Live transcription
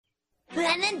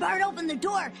And then Bart opened the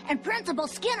door, and Principal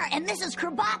Skinner and Mrs.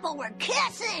 Krabappel were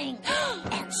kissing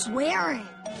and swearing.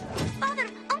 Father,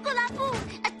 Uncle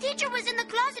Apu, a teacher was in the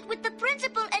closet with the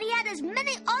principal, and he had as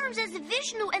many arms as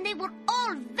Vishnu, and they were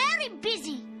all very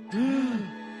busy.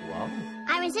 Wow.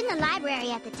 I was in the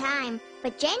library at the time,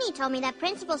 but Janie told me that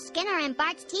Principal Skinner and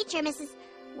Bart's teacher, Mrs.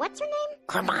 What's her name?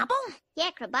 Krabappel? Yeah,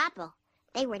 Krabappel.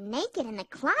 They were naked in the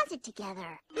closet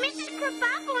together. Mrs.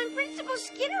 Krabappel and Principal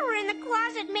Skinner were in the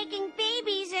closet making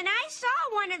babies, and I saw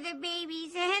one of the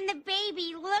babies, and the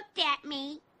baby looked at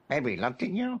me. Baby looked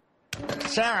at you?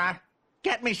 Sarah,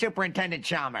 get me Superintendent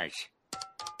Chalmers.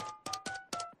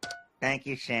 Thank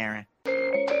you, Sarah.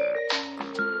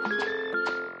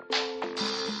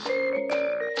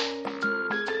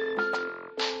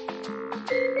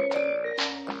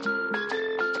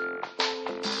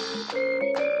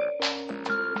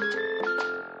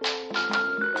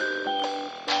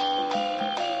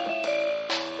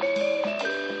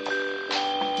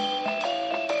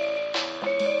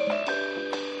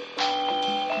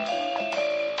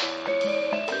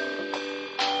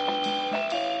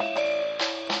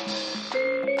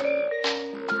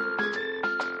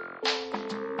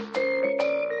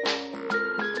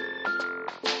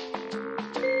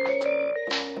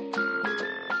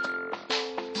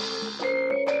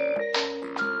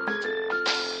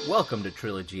 Welcome to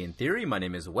Trilogy in Theory. My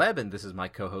name is Webb, and this is my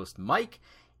co-host Mike.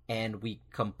 And we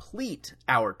complete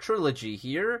our trilogy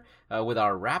here with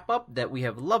our wrap-up that we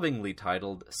have lovingly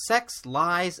titled Sex,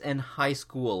 Lies, and High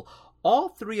School. All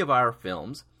three of our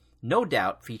films, no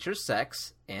doubt, feature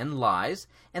sex and lies,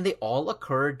 and they all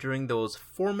occur during those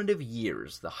formative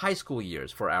years, the high school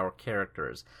years for our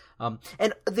characters.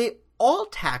 And they all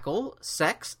tackle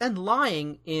sex and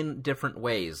lying in different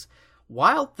ways.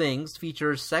 Wild Things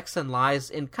features sex and lies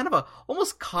in kind of a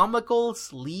almost comical,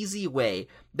 sleazy way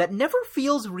that never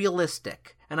feels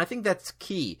realistic. And I think that's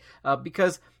key,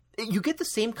 because you get the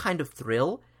same kind of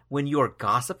thrill when you're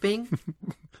gossiping.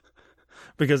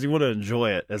 Because you want to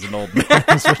enjoy it as an old man,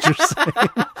 is what you're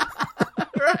saying.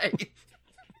 Right.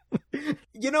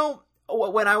 You know,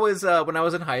 when I was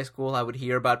in high school, I would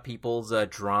hear about people's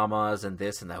dramas and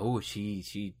this and that. Oh,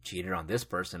 she cheated on this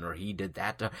person, or he did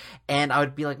that. And I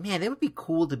would be like, man, it would be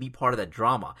cool to be part of that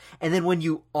drama. And then when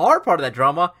you are part of that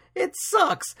drama, it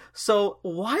sucks. So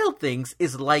Wild Things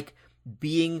is like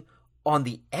being on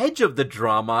the edge of the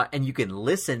drama, and you can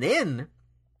listen in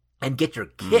and get your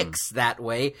kicks that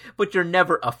way, but you're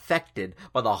never affected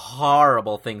by the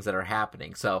horrible things that are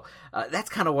happening. So that's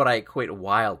kind of what I equate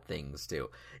Wild Things to.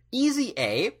 Easy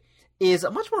A is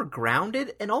a much more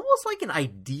grounded and almost like an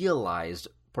idealized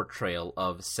portrayal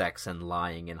of sex and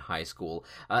lying in high school.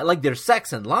 Like there's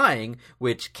sex and lying,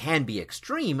 which can be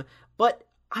extreme, but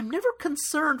I'm never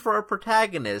concerned for our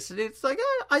protagonist. It's like,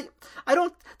 I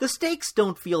don't, the stakes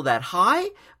don't feel that high,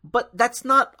 but that's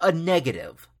not a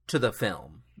negative to the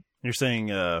film. You're saying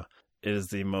it is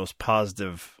the most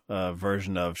positive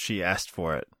version of she asked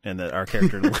for it, and that our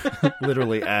character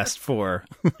literally asked for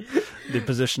the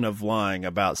position of lying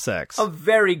about sex. A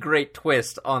very great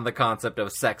twist on the concept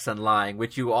of sex and lying,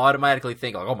 which you automatically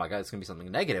think, like, oh my god, it's going to be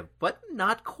something negative, but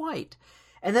not quite.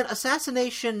 And then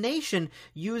Assassination Nation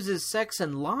uses sex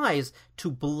and lies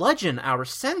to bludgeon our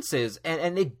senses,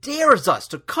 and it dares us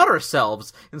to cut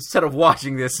ourselves instead of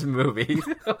watching this movie.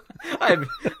 I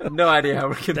have no idea how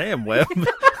we're going to... Damn, Webb.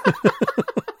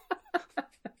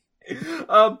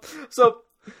 So,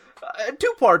 a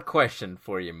two-part question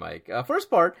for you, Mike.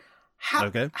 First part,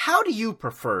 how do you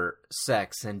prefer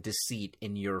sex and deceit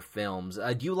in your films?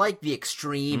 Do you like the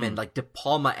extreme and like De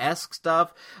Palma-esque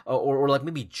stuff? Or like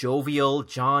maybe jovial,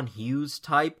 John Hughes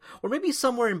type? Or maybe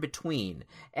somewhere in between?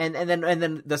 And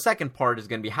then the second part is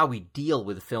going to be how we deal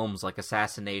with films like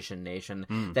Assassination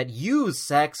Nation that use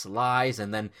sex, lies,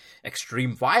 and then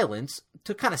extreme violence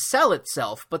to kind of sell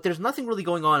itself, but there's nothing really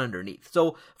going on underneath.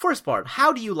 So, first part,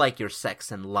 how do you like your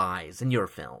sex and lies in your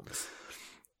films?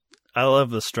 I love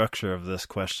the structure of this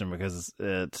question because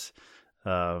it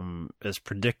is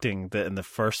predicting that in the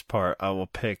first part I will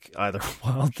pick either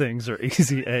Wild Things or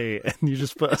Easy A, and you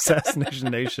just put Assassination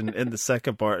Nation in the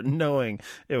second part, knowing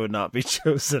it would not be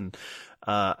chosen.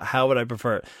 How would I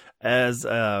prefer it? As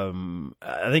I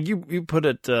think you put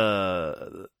it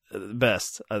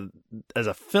best. As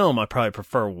a film, I probably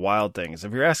prefer Wild Things.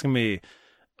 If you're asking me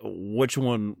which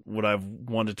one would I have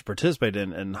wanted to participate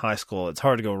in high school, it's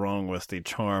hard to go wrong with the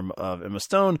charm of Emma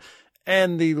Stone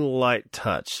and the light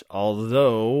touch.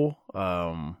 Although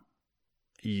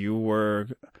you were,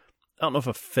 I don't know if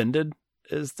offended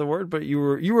is the word, but you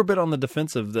were a bit on the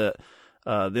defensive that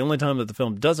the only time that the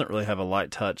film doesn't really have a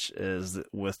light touch is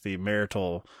with the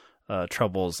marital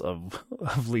troubles of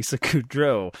Lisa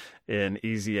Kudrow in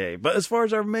Easy A. But as far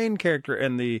as our main character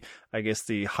and the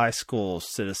high school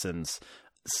citizens,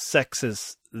 sex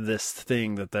is this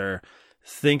thing that they're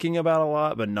thinking about a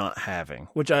lot but not having,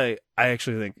 which I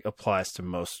actually think applies to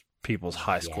most people's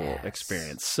high school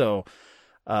experience. So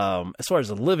as far as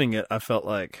living it, I felt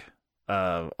like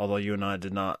although you and I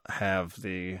did not have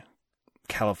the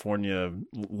California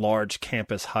large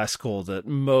campus high school that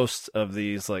most of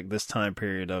these, like this time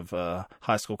period of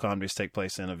high school comedies take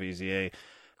place in of VZA,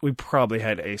 we probably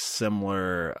had a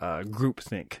similar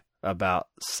groupthink about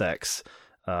sex,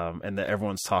 and that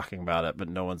everyone's talking about it, but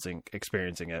no one's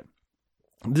experiencing it.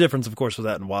 The difference, of course, with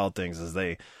that and Wild Things is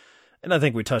and I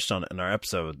think we touched on it in our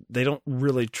episode, they don't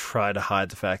really try to hide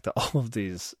the fact that all of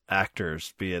these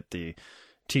actors, be it the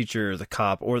teacher, the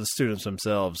cop, or the students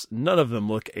themselves, none of them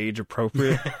look age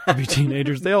appropriate to be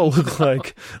teenagers. They all look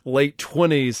like late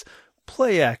 20s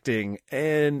play acting,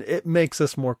 and it makes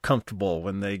us more comfortable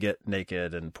when they get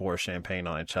naked and pour champagne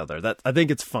on each other. I think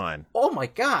it's fine. Oh my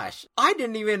gosh, I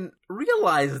didn't even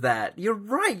realize that. You're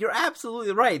right. You're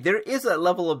absolutely right. There is a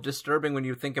level of disturbing when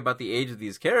you think about the age of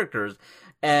these characters,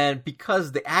 and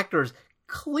because the actors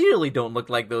clearly don't look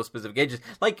like those specific ages.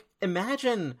 Like,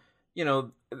 imagine,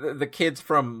 the kids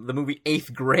from the movie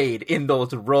 8th Grade in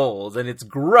those roles, and it's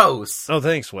gross. Oh,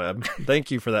 thanks, Webb.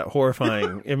 Thank you for that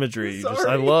horrifying imagery.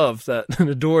 I love that and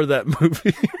adore that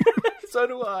movie. So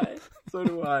do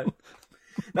I.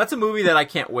 That's a movie that I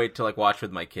can't wait to watch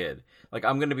with my kid.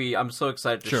 I'm so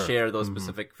excited to share those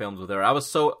specific films with her. I was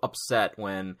so upset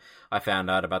when I found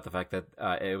out about the fact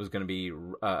that it was going to be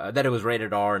that it was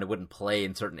rated R and it wouldn't play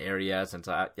in certain areas, and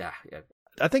so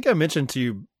I think I mentioned to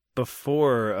you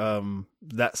before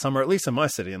that summer, at least in my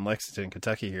city, in Lexington,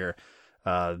 Kentucky here,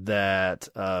 that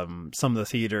some of the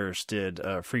theaters did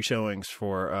free showings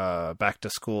for back to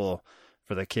school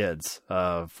for the kids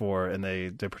and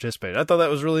they participated. I thought that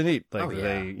was really neat.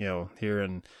 They, here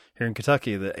in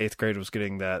Kentucky, the 8th grade was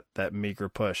getting that meager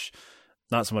push.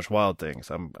 Not so much Wild Things.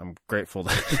 I'm grateful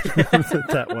that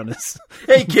that one is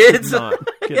hey kids not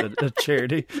get a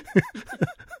charity.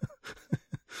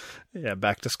 Yeah,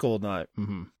 back to school night.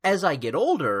 Mm-hmm. As I get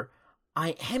older,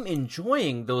 I am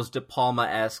enjoying those De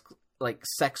Palma-esque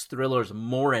sex thrillers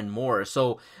more and more.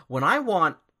 So when I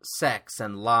want sex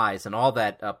and lies and all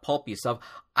that pulpy stuff,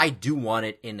 I do want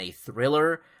it in a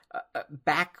thriller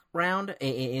background,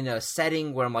 in a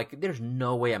setting where I'm like, there's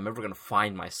no way I'm ever going to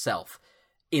find myself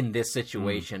in this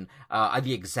situation.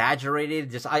 The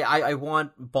exaggerated, I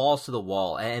want balls to the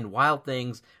wall, and Wild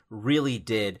Things really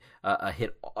did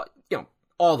hit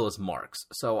all those marks.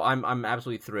 So I'm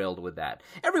absolutely thrilled with that.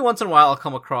 Every once in a while I'll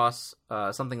come across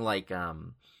something like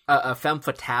a Femme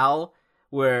Fatale,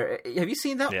 where have you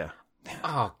seen that? Yeah.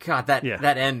 Oh god, that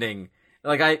ending.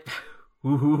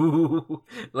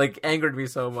 Angered me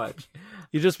so much.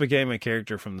 You just became a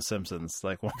character from The Simpsons,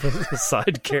 like one of the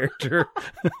side character.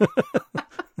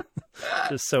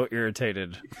 Just so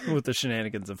irritated with the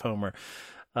shenanigans of Homer.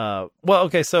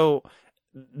 So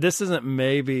this isn't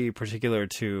maybe particular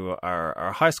to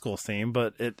our high school theme,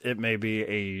 but it may be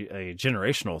a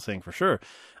generational thing for sure.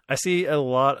 I see a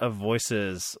lot of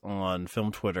voices on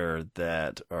film Twitter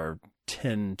that are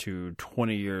 10 to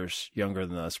 20 years younger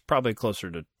than us, probably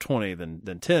closer to 20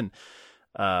 than 10,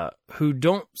 who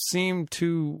don't seem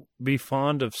to be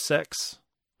fond of sex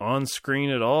on screen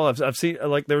at all. I've seen,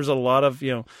 there's a lot of,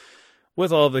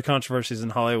 with all of the controversies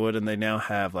in Hollywood, and they now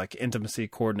have intimacy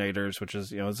coordinators, which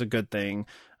is, is a good thing.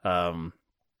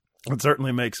 It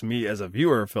certainly makes me as a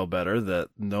viewer feel better that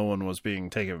no one was being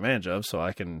taken advantage of, so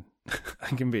I can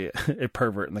be a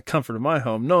pervert in the comfort of my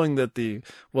home, knowing that the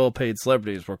well-paid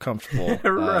celebrities were comfortable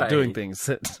doing things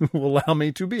that will allow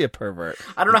me to be a pervert.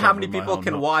 I don't know how many people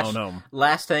can watch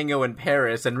Last Tango in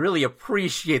Paris and really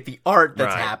appreciate the art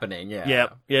that's happening. Yeah.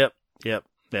 Yep.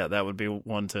 Yeah, that would be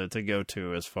one to go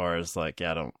to as far as I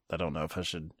don't know if I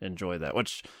should enjoy that,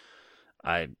 which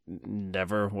I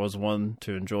never was one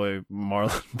to enjoy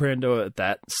Marlon Brando at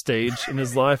that stage in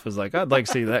his life. It's I'd like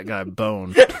to see that guy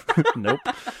bone. Nope.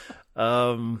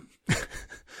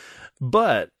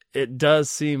 But it does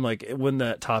seem like when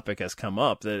that topic has come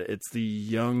up that it's the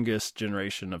youngest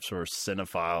generation of sort of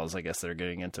cinephiles, I guess, that are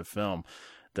getting into film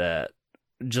that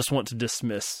just want to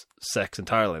dismiss sex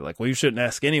entirely. You shouldn't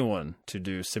ask anyone to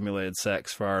do simulated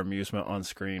sex for our amusement on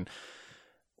screen,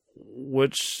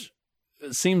 which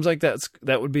seems like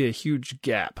that would be a huge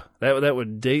gap. That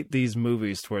would date these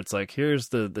movies to where it's here's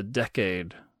the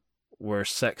decade where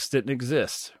sex didn't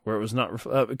exist, where it was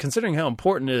not, considering how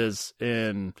important it is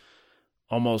in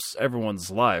almost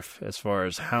everyone's life as far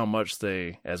as how much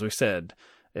they, as we said,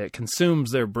 it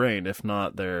consumes their brain, if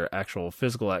not their actual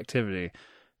physical activity.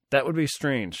 That would be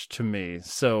strange to me.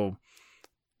 So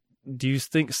do you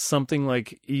think something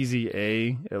like Easy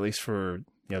A, at least for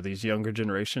these younger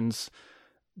generations,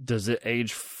 does it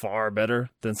age far better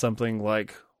than something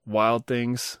like Wild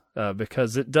Things?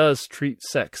 Because it does treat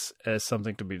sex as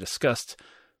something to be discussed,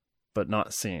 but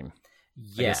not seen.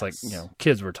 Yes. I guess,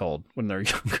 kids were told when they're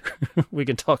younger, we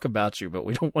can talk about you, but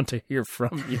we don't want to hear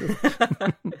from you.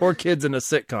 Or kids in a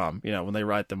sitcom, when they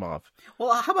write them off.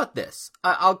 Well, how about this?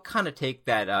 I'll kind of take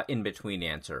that in-between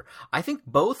answer. I think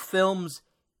both films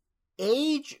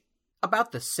age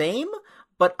about the same,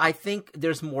 but I think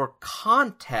there's more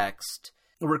context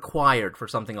required for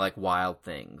something like Wild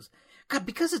Things. God,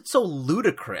 because it's so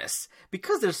ludicrous,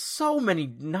 because there's so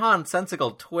many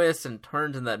nonsensical twists and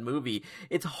turns in that movie,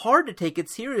 it's hard to take it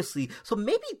seriously. So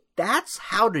maybe that's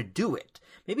how to do it.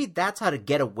 Maybe that's how to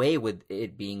get away with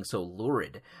it being so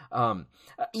lurid.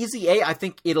 Easy A, I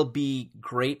think it'll be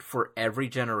great for every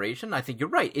generation. I think you're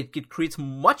right. It creates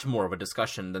much more of a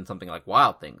discussion than something like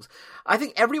Wild Things. I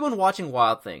think everyone watching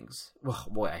Wild Things, well,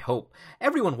 boy, I hope,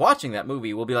 everyone watching that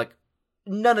movie will be like,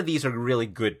 none of these are really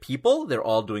good people. They're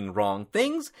all doing wrong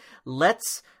things.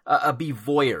 Let's be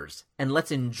voyeurs and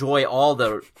let's enjoy all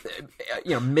the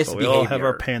misbehavior. We all have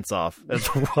our pants off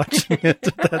as we're watching it.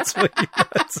 That's what you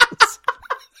guys.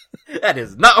 That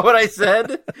is not what I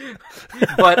said,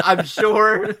 but I'm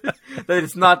sure that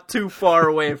it's not too far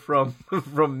away from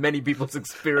many people's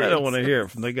experience. I don't want to hear it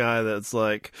from the guy that's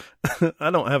like,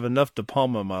 I don't have enough De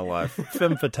Palma in my life.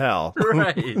 Femme fatale.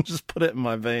 Right. Just put it in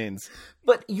my veins.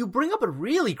 But you bring up a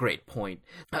really great point.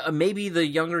 Maybe the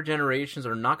younger generations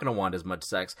are not going to want as much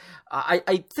sex.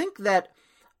 I think that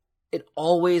it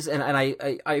always, and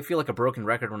I feel like a broken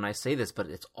record when I say this, but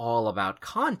it's all about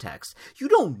context. You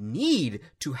don't need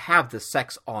to have the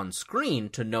sex on screen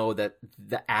to know that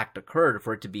the act occurred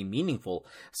for it to be meaningful.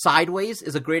 Sideways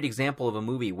is a great example of a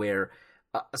movie where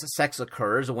sex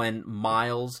occurs when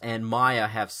Miles and Maya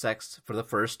have sex for the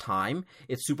first time.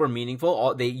 It's super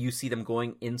meaningful. You see them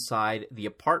going inside the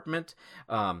apartment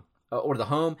or the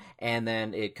home, and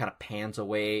then it kind of pans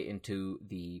away into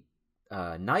the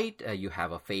night. You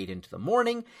have a fade into the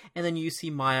morning, and then you see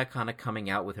Maya kind of coming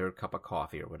out with her cup of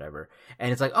coffee or whatever,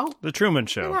 and it's like, oh, the Truman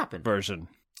Show version.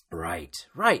 Right.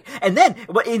 And then,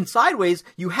 but in Sideways,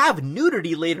 you have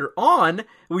nudity later on,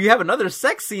 where you have another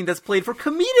sex scene that's played for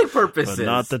comedic purposes. But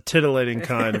not the titillating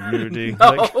kind of nudity.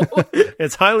 No.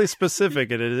 It's highly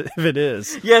specific if it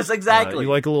is. Yes, exactly.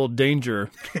 You like a little danger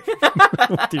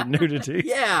with your nudity.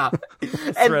 Yeah.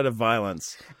 Threat of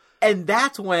violence. And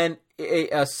that's when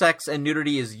sex and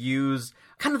nudity is used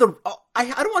kind of I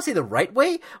don't want to say the right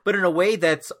way, but in a way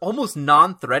that's almost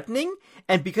non-threatening.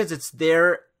 And because it's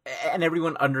there and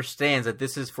everyone understands that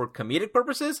this is for comedic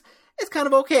purposes, it's kind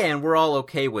of okay, and we're all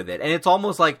okay with it. And it's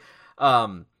almost like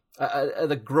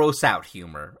the gross out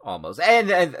humor almost. And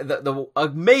the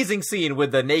amazing scene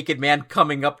with the naked man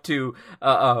coming up to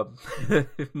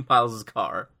Miles's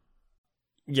car.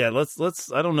 Yeah,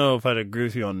 let's. I don't know if I'd agree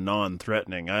with you on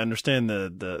non-threatening. I understand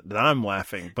that I'm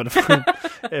laughing, but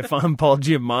if I'm Paul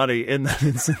Giamatti in that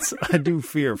instance, I do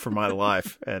fear for my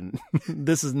life, and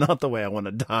this is not the way I want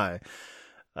to die.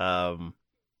 All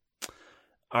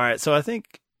right, so I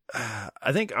think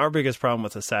our biggest problem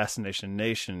with Assassination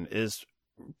Nation is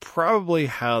probably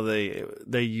how they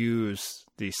use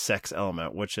the sex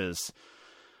element, which is,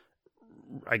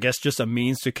 I guess, just a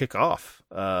means to kick off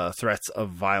threats of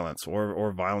violence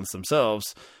or violence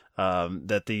themselves,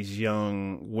 that these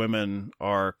young women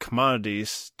are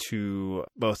commodities to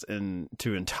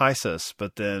entice us,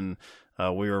 but then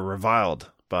we are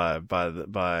reviled by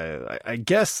I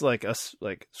guess like us,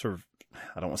 like sort of,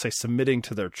 I don't want to say submitting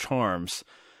to their charms,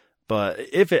 but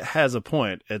if it has a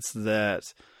point, it's that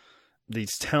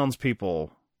these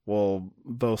townspeople will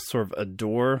both sort of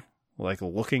adore like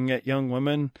looking at young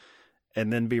women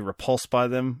and then be repulsed by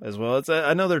them as well.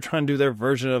 I know they're trying to do their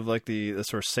version of like the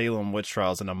sort of Salem witch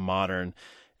trials in a modern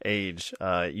age.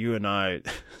 You and I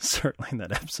certainly in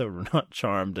that episode were not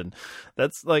charmed, and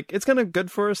that's like, it's kind of good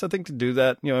for us, I think, to do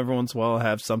that. Every once in a while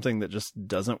have something that just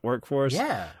doesn't work for us.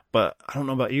 Yeah. But I don't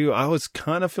know about you. I always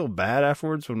kind of feel bad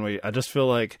afterwards I just feel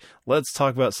like, let's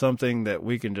talk about something that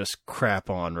we can just crap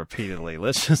on repeatedly.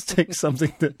 Let's just take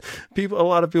something that a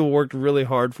lot of people worked really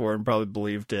hard for and probably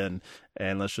believed in,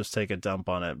 and let's just take a dump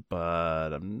on it.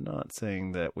 But I'm not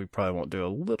saying that we probably won't do a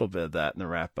little bit of that in the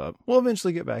wrap up. We'll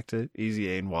eventually get back to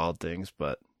Easy A and Wild Things,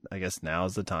 but I guess now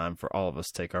is the time for all of us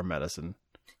to take our medicine.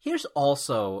 Here's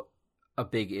also a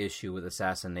big issue with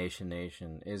Assassination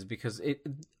Nation is because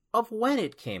of when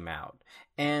it came out,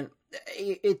 and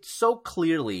it so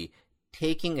clearly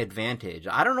taking advantage.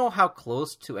 I don't know how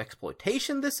close to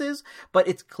exploitation this is, but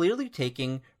it's clearly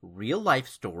taking real life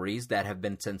stories that have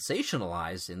been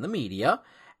sensationalized in the media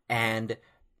and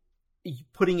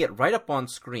putting it right up on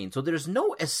screen. So there's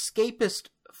no escapist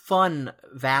fun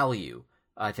value,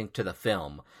 I think, to the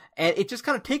film. And it just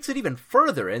kind of takes it even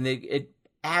further, and it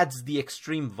adds the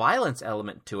extreme violence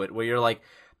element to it, where you're like,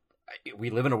 we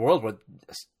live in a world where,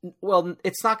 well,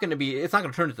 it's not going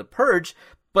to turn into The Purge,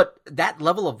 but that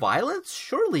level of violence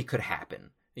surely could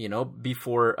happen,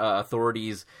 before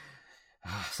authorities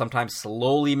sometimes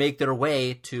slowly make their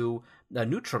way to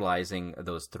neutralizing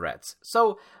those threats.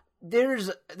 So there's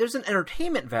an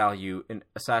entertainment value in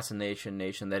Assassination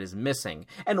Nation that is missing.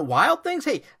 And Wild Things,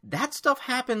 hey, that stuff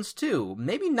happens too.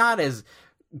 Maybe not as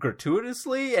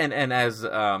gratuitously and as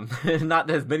not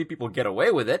as many people get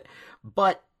away with it,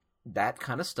 but that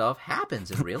kind of stuff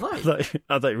happens in real life.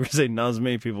 I thought you were saying not as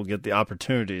many people get the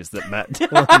opportunities that Matt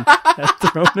Dillon had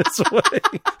thrown his way.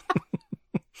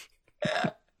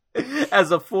 As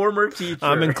a former teacher,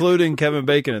 I'm including Kevin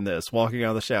Bacon in this. Walking out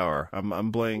of the shower,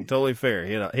 I'm playing totally fair.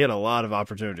 He had a lot of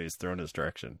opportunities thrown his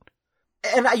direction.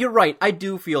 And you're right, I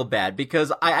do feel bad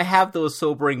because I have those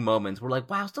sobering moments where, like,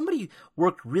 wow, somebody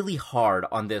worked really hard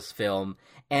on this film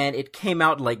and it came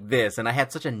out like this, and I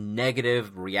had such a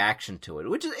negative reaction to it,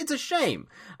 which it's a shame.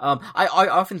 I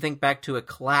often think back to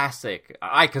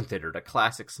I considered a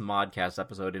classic Smodcast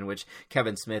episode in which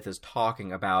Kevin Smith is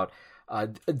talking about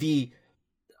the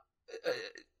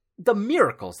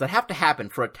miracles that have to happen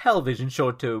for a television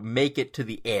show to make it to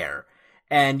the air.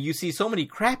 And you see so many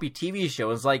crappy TV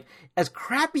shows, like, as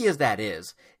crappy as that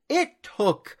is, it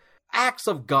took acts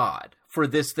of God for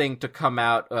this thing to come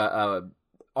out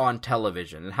on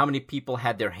television, and how many people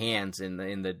had their hands in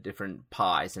the different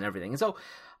pies and everything. And so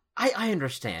I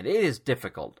understand it is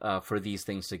difficult for these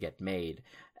things to get made.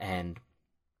 And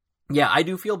yeah, I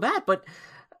do feel bad, but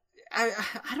I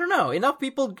don't know. Enough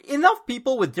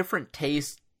people with different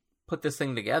tastes put this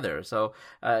thing together, so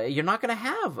you're not going to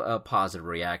have positive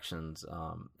reactions.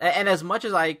 And as much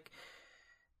as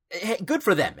good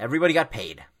for them. Everybody got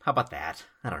paid. How about that?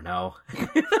 I don't know.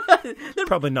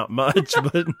 Probably not much,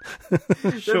 but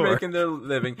sure. They're making their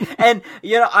living. And,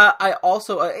 I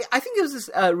also, I think it was this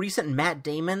recent Matt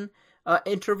Damon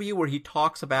interview where he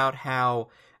talks about how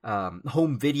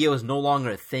home video is no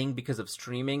longer a thing because of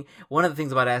streaming. One of the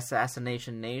things about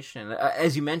Assassination Nation,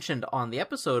 as you mentioned on the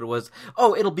episode, was,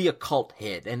 it'll be a cult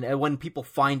hit. And when people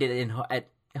find it at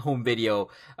home video,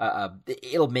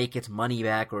 it'll make its money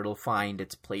back, or it'll find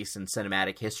its place in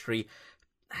cinematic history.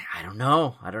 I don't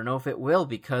know. I don't know if it will,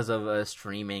 because of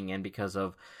streaming and because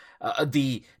of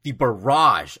the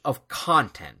barrage of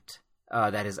content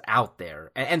that is out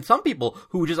there. And some people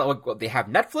who just, they have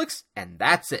Netflix and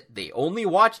that's it. They only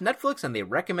watch Netflix and they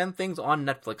recommend things on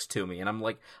Netflix to me. And I'm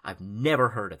like, I've never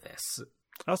heard of this.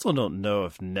 I also don't know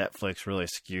if Netflix really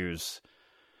skews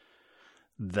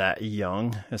that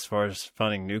young as far as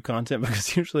finding new content,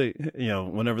 because usually,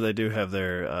 whenever they do have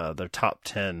their top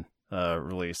 10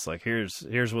 release, like here's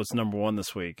what's number one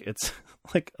this week, it's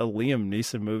like a Liam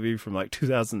Neeson movie from like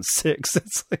 2006.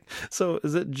 It's like, so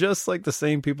is it just like the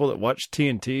same people that watch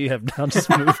TNT have now just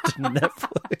moved to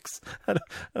Netflix? I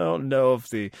don't know if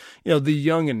the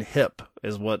young and hip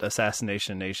is what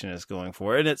Assassination Nation is going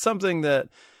for, and it's something that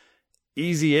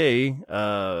Easy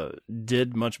A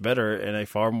did much better in a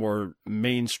far more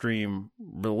mainstream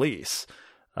release.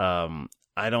 I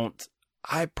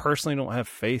personally don't have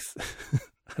faith.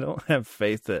 I don't have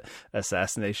faith that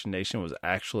Assassination Nation was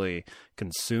actually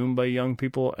consumed by young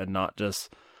people and not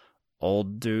just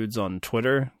old dudes on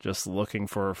Twitter just looking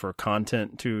for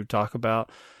content to talk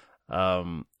about.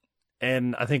 And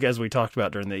I think, as we talked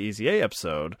about during the Easy A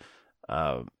episode,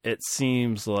 it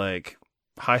seems like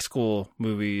high school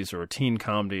movies or teen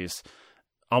comedies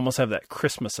almost have that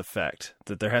Christmas effect,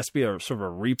 that there has to be a sort of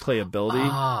a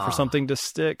replayability for something to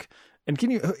stick. And can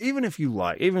you, even if you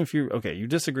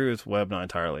disagree with Webna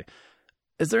entirely,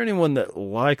 is there anyone that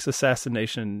likes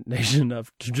Assassination Nation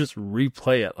enough to just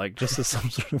replay it, like just as some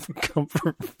sort of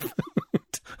comfort food?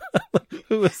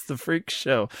 Who is the freak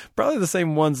show? Probably the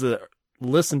same ones that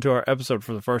listen to our episode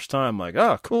for the first time, like,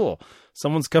 cool,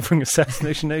 someone's covering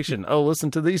Assassination Nation.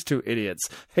 Listen to these two idiots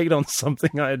hate on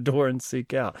something I adore and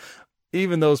seek out.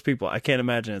 Even those people, I can't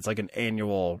imagine it's like an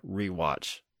annual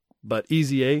rewatch. But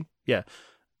Easy A, yeah,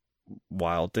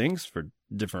 Wild Things for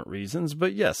different reasons,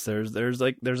 but yes, there's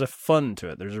a fun to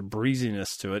it, there's a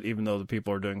breeziness to it, even though the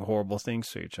people are doing horrible things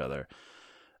to each other.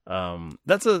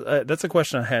 That's a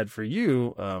question I had for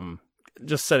you.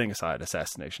 Just setting aside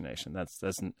Assassination Nation, that's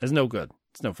no good.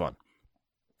 It's no fun.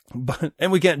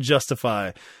 And we can't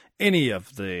justify any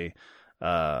of the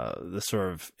the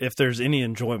sort of, if there's any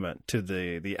enjoyment to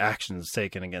the actions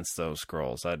taken against those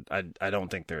girls. I don't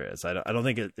think there is. I don't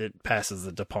think it passes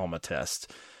the De Palma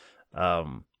test.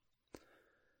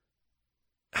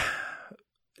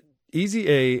 Easy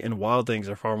A and Wild Things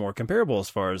are far more comparable as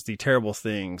far as the terrible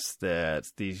things that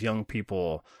these young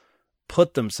people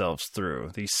put themselves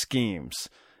through, these schemes.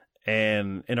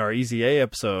 And in our Easy A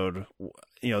episode,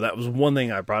 that was one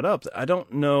thing I brought up. I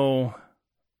don't know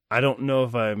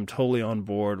if I'm totally on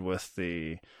board with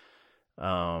the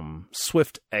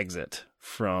swift exit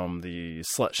from the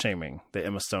slut shaming that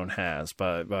Emma Stone has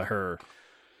by her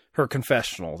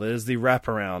confessional. That is the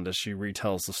wraparound as she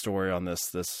retells the story on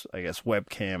this I guess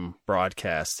webcam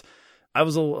broadcast. I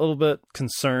was a little bit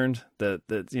concerned that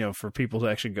for people to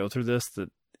actually go through this, that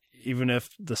even if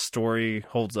the story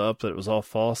holds up, that it was all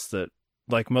false, that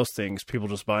like most things, people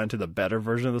just buy into the better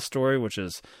version of the story, which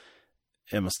is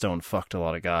Emma Stone fucked a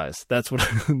lot of guys. That's what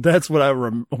I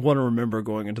want to remember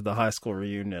going into the high school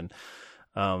reunion.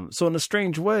 So in a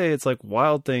strange way, it's like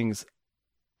Wild Things,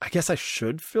 I guess I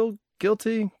should feel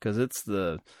guilty because it's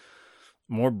the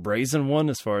more brazen one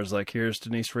as far as like, here's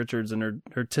Denise Richards and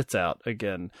her tits out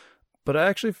again. But I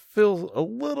actually feel a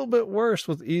little bit worse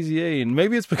with Easy A, and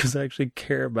maybe it's because I actually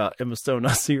care about Emma Stone.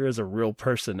 I see her as a real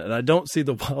person, and I don't see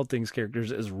the Wild Things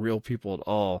characters as real people at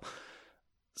all.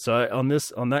 So on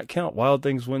that count, Wild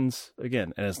Things wins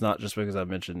again, and it's not just because I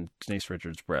mentioned Denise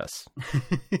Richards' breasts,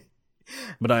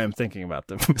 but I am thinking about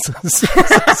them.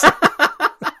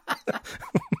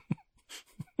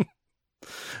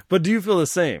 But do you feel the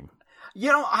same?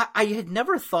 I had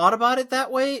never thought about it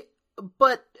that way,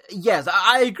 but yes,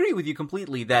 I agree with you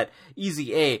completely that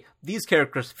Easy A, these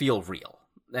characters feel real,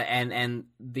 and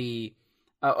the.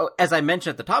 As I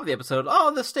mentioned at the top of the episode,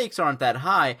 the stakes aren't that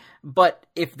high, but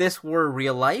if this were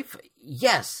real life,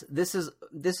 yes, this is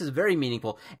very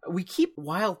meaningful. We keep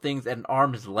Wild Things at an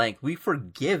arm's length. We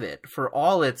forgive it for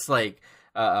all its like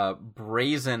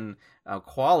brazen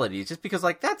qualities, just because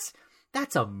like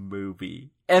that's a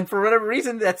movie. And for whatever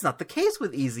reason, that's not the case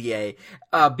with Easy A.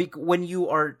 When you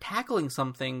are tackling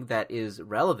something that is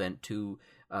relevant to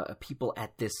people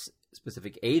at this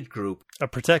specific age group, a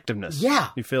protectiveness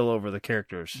you feel over the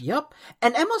characters. Yep.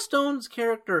 And Emma Stone's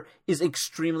character is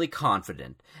extremely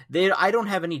confident. I don't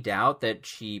have any doubt that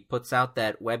she puts out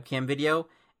that webcam video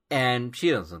and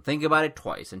she doesn't think about it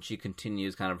twice, and she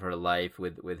continues kind of her life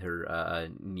with her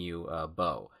new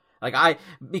beau.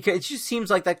 Because it just seems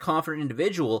like that confident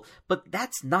individual, but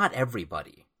that's not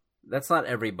everybody.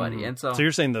 Mm-hmm. And so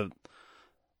you're saying the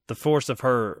force of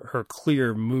her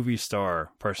clear movie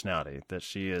star personality, that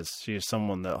she is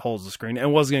someone that holds the screen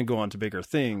and was going to go on to bigger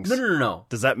things. No.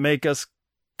 Does that make us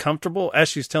comfortable as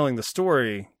she's telling the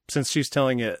story, since she's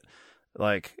telling it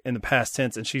like in the past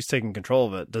tense and she's taking control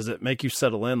of it? Does it make you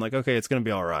settle in like, okay, it's going to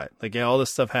be all right? Like, yeah, all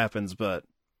this stuff happens, but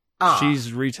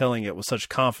she's retelling it with such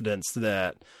confidence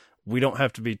that we don't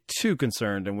have to be too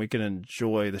concerned and we can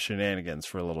enjoy the shenanigans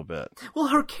for a little bit. Well,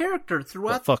 her character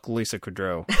throughout... But fuck Lisa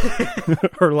Kudrow.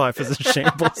 Her life is a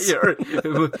shambles.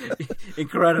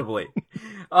 Incredibly.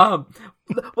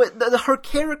 Her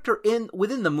character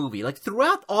within the movie, like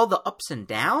throughout all the ups and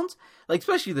downs, like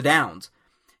especially the downs,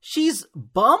 she's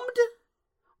bummed,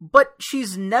 but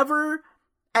she's never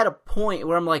at a point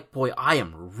where I'm like, boy, I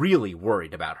am really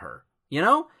worried about her. You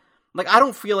know? Like, I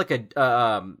don't feel like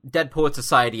a Dead Poet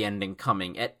Society ending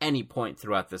coming at any point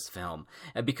throughout this film,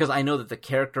 because I know that the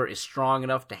character is strong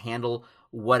enough to handle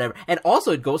whatever. And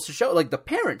also, it goes to show, like, the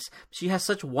parents, she has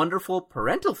such wonderful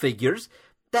parental figures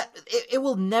that it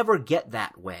will never get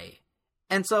that way.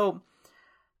 And so,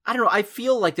 I don't know, I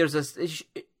feel like there's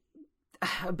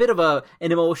a bit of an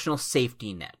emotional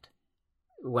safety net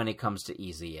when it comes to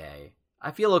Easy A.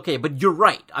 I feel okay, but you're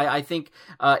right. I think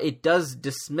it does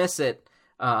dismiss it,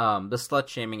 the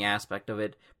slut-shaming aspect of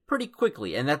it, pretty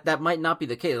quickly, and that might not be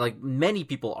the case. Like, many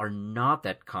people are not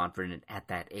that confident at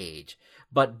that age,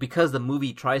 but because the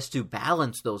movie tries to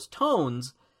balance those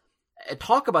tones,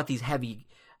 talk about these heavy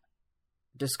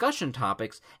discussion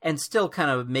topics, and still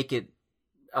kind of make it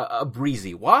a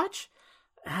breezy watch,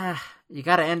 you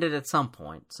gotta end it at some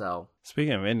point, so...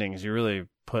 Speaking of endings, you really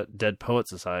put Dead Poet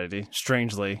Society,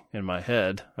 strangely, in my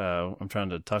head. I'm trying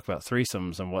to talk about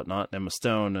threesomes and whatnot, Emma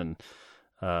Stone, and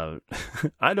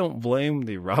I don't blame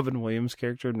the Robin Williams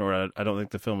character, nor I don't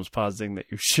think the film is positing that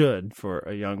you should for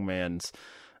a young man's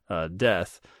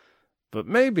death. But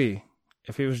maybe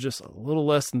if he was just a little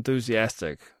less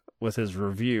enthusiastic with his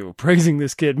review praising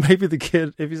this kid, maybe the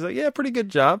kid, if he's like, yeah, pretty good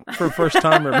job for a first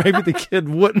timer, maybe the kid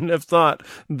wouldn't have thought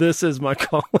this is my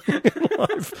calling in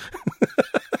life.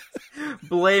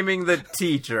 Blaming the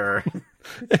teacher.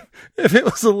 If it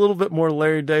was a little bit more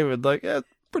Larry David, like, yeah,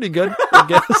 pretty good, I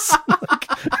guess.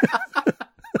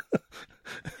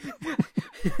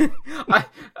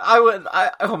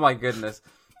 Oh my goodness.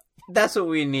 That's what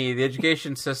we need. The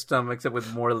education system, except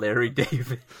with more Larry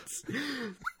Davids.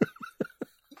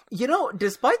 You know,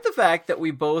 despite the fact that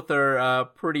we both are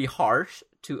pretty harsh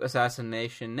to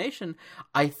Assassination Nation,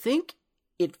 I think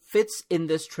it fits in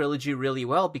this trilogy really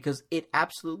well because it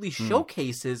absolutely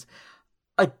showcases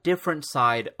a different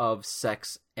side of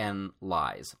sex and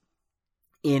lies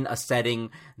in a setting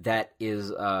that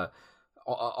is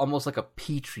almost like a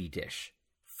petri dish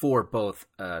for both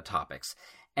topics.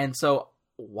 And so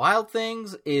Wild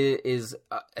Things is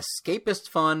escapist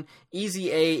fun,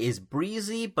 Easy A is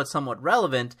breezy but somewhat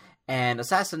relevant, and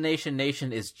Assassination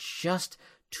Nation is just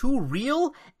too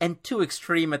real and too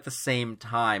extreme at the same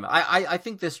time. I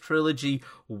think this trilogy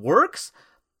works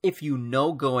if you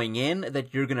know going in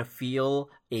that you're going to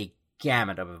feel a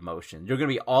gamut of emotion. You're going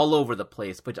to be all over the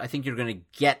place, but I think you're going to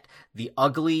get the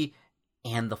ugly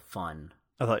and the fun.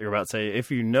 I thought you were about to say, if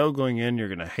you know going in, you're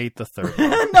going to hate the third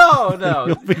one. No.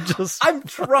 You'll be just... I'm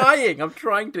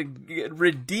trying to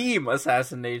redeem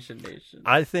Assassination Nation.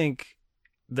 I think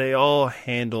they all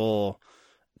handle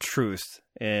truth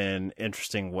in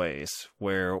interesting ways,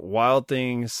 where Wild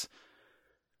Things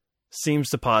seems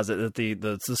to posit that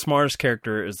the smartest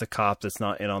character is the cop that's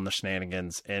not in on the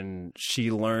shenanigans, and she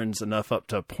learns enough up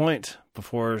to a point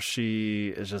before she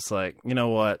is just like, you know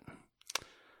what?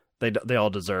 They all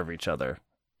deserve each other.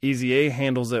 Easy A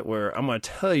handles it where I'm going to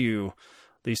tell you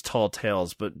these tall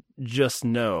tales, but just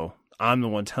know I'm the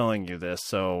one telling you this,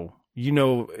 so you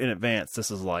know in advance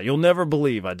this is a lie. You'll never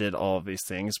believe I did all of these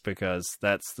things because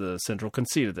that's the central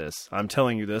conceit of this. I'm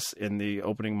telling you this in the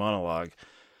opening monologue.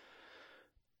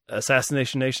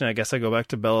 Assassination Nation, I guess I go back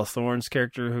to Bella Thorne's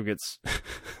character who gets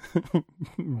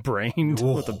brained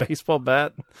with a baseball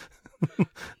bat.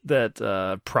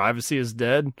 That privacy is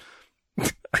dead.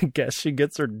 I guess she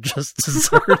gets her just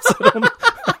desserts. I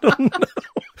don't know.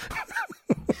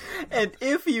 And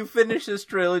if you finish this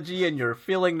trilogy and you're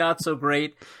feeling not so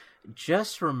great,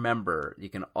 just remember you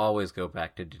can always go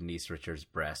back to Denise Richards'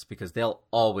 breasts because they'll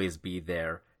always be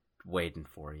there waiting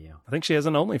for you. I think she has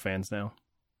an OnlyFans now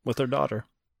with her daughter.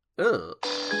 Ugh.